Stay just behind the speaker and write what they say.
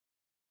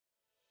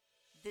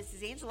This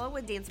is Angela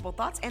with Danceable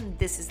Thoughts, and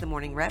this is the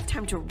Morning Rev.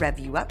 Time to rev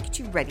you up, get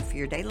you ready for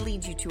your day,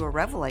 lead you to a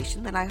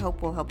revelation that I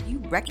hope will help you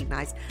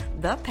recognize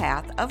the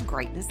path of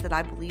greatness that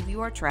I believe you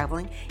are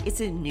traveling.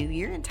 It's a new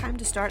year and time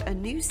to start a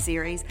new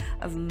series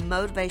of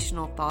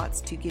motivational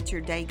thoughts to get your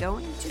day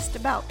going. Just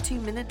about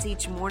 2 minutes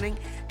each morning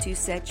to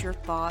set your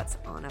thoughts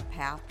on a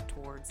path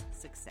towards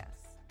success.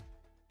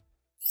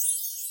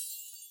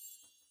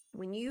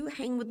 When you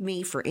hang with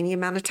me for any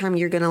amount of time,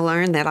 you're going to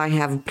learn that I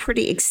have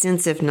pretty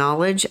extensive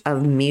knowledge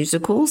of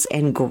musicals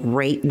and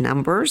great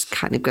numbers.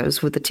 Kind of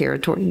goes with the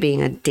territory,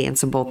 being a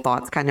danceable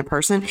thoughts kind of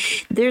person.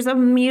 There's a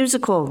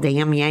musical,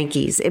 Damn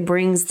Yankees. It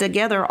brings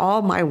together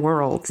all my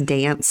worlds,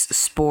 dance,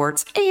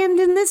 sports, and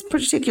in this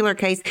particular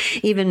case,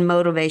 even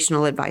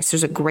motivational advice.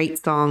 There's a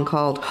great song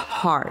called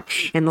Heart,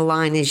 and the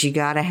line is, you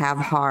got to have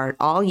heart.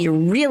 All you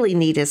really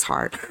need is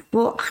heart.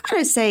 Well, I'm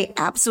going to say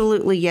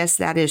absolutely yes,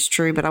 that is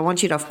true, but I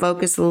want you to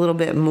focus a little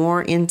bit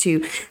more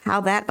into how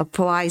that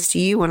applies to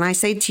you. When I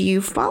say to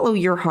you, follow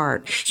your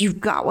heart.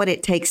 You've got what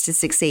it takes to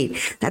succeed.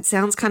 That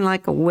sounds kind of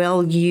like a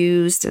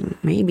well-used and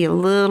maybe a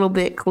little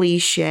bit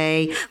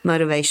cliche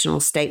motivational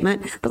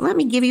statement, but let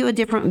me give you a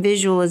different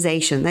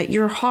visualization that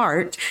your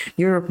heart,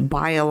 your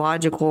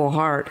biological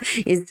heart,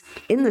 is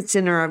in the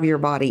center of your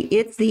body.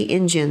 It's the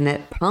engine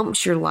that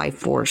pumps your life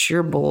force,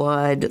 your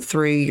blood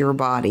through your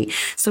body.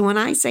 So when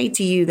I say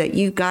to you that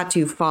you've got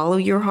to follow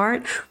your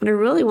heart, what I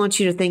really want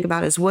you to think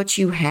about is what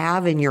you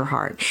have in your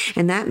heart.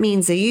 And that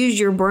means they use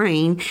your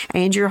brain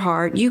and your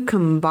heart. You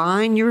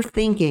combine your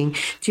thinking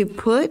to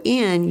put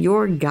in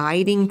your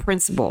guiding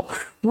principle.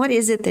 What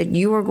is it that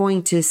you are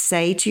going to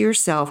say to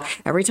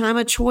yourself every time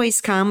a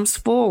choice comes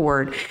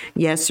forward?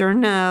 Yes or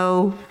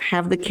no?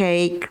 Have the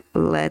cake?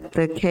 Let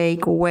the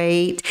cake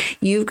wait.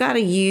 You've got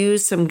to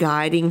use some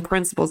guiding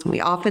principles. And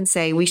we often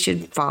say we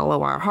should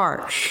follow our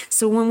heart.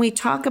 So when we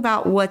talk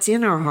about what's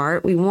in our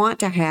heart, we want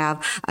to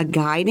have a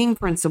guiding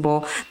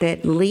principle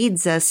that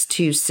leads us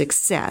to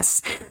success.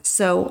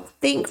 So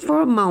think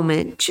for a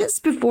moment,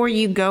 just before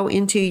you go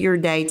into your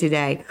day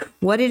today,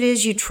 what it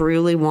is you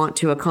truly want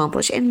to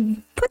accomplish,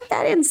 and put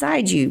that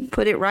inside you.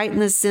 Put it right in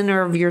the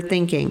center of your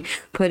thinking.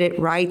 Put it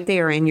right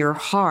there in your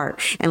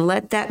heart, and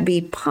let that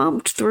be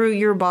pumped through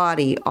your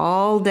body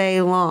all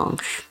day long.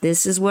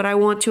 This is what I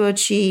want to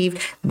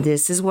achieve.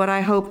 This is what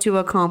I hope to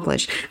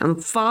accomplish. I'm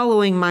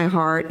following my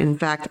heart. In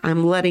fact,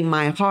 I'm letting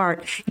my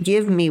heart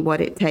give me what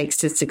it takes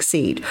to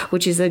succeed,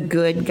 which is a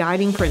good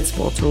guiding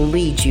principle to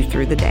lead you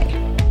through the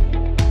day.